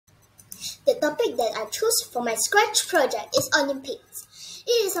The topic that I chose for my Scratch project is Olympics.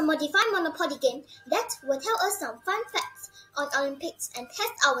 It is a modified Monopoly game that will tell us some fun facts on Olympics and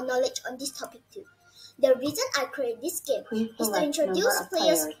test our knowledge on this topic too. The reason I created this game is to introduce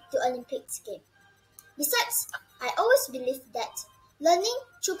players to Olympics game. Besides, I always believe that learning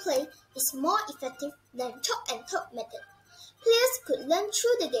through play is more effective than chalk and talk method. Players could learn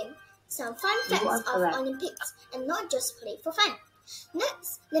through the game some fun facts of Olympics and not just play for fun.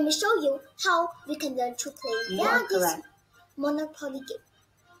 Next, let me show you how we can learn to play via this Monopoly game.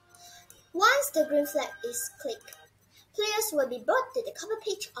 Once the green flag is clicked, players will be brought to the cover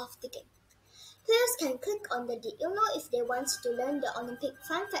page of the game. Players can click on the Did You Know if they want to learn the Olympic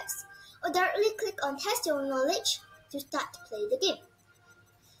fun facts, or directly click on Test Your Knowledge to start to play the game.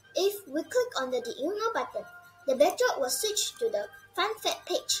 If we click on the Did You Know button, the backdrop will switch to the fun fact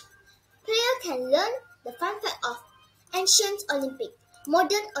page. Player can learn the fun fact of Ancient Olympic,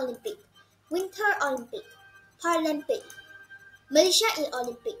 Modern Olympic, Winter Olympic, Paralympic, Malaysia in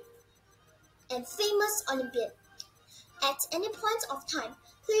Olympic, and Famous Olympian. At any point of time,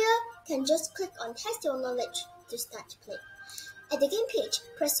 player can just click on Test Your Knowledge to start to play. At the game page,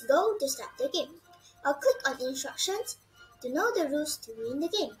 press Go to start the game, or click on Instructions to know the rules to win the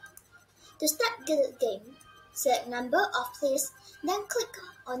game. To start the game, select number of players, then click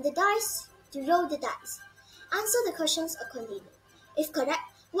on the dice to roll the dice. Answer the questions accordingly. If correct,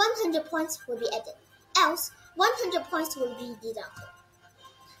 100 points will be added, else 100 points will be deducted.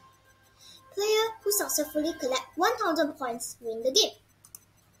 Player who successfully collect 1000 points win the game.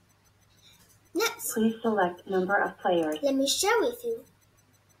 Next, please select number of players. Let me share with you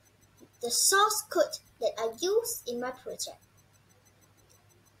the source code that I use in my project.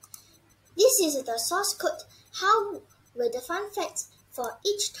 This is the source code. How will the fun facts for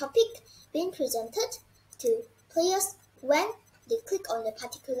each topic being presented to players when they click on a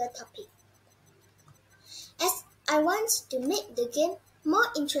particular topic. As I want to make the game more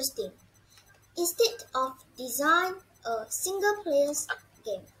interesting, instead of design a single player's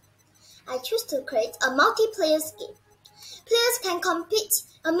game, I choose to create a multiplayer game. Players can compete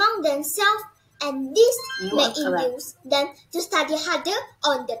among themselves, and this may induce them to study harder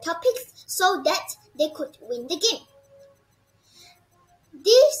on the topics so that they could win the game.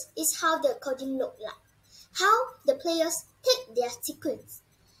 This is how the coding looks like. How the players take their sequence,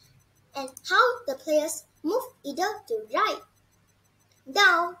 and how the players move either to right,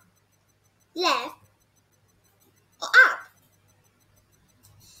 down, left, or up.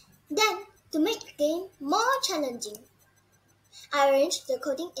 Then, to make the game more challenging, I arranged the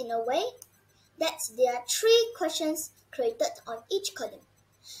coding in a way that there are 3 questions created on each column.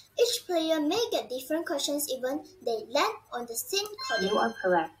 Each player may get different questions even they land on the same column. You are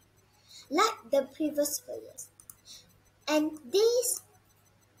correct. Like the previous players. And this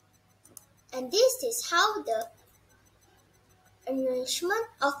is how the arrangement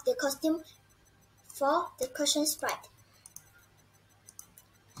of the costume for the question sprite.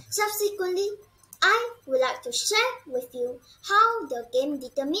 Subsequently, I would like to share with you how the game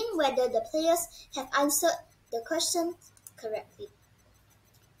determines whether the players have answered the questions correctly.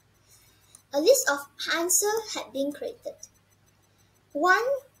 A list of answers had been created. 1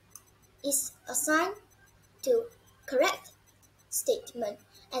 is assigned to correct statement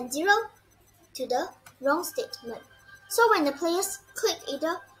and 0 to the wrong statement. So when the players click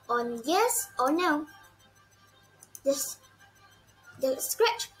either on yes or no, the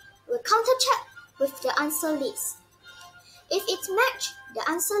Scratch will counter check with the answer list. If it matches the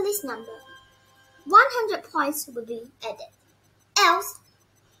answer list number, 100 points will be added, else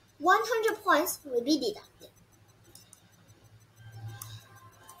 100 points will be deducted.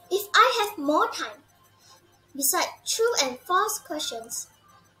 If I have more time, besides true and false questions,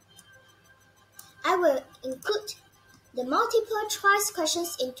 I will include the multiple choice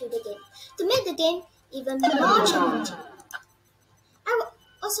questions into the game to make the game even more challenging. I will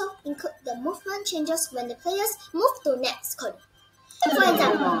also include the movement changes when the players move to next column. For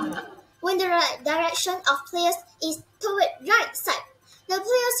example, when the direction of players is toward right side, the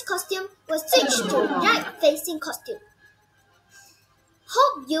player's costume will switch to right-facing costume.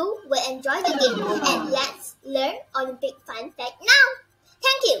 Hope you will enjoy the game, and let's learn Olympic fun fact now.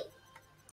 Thank you.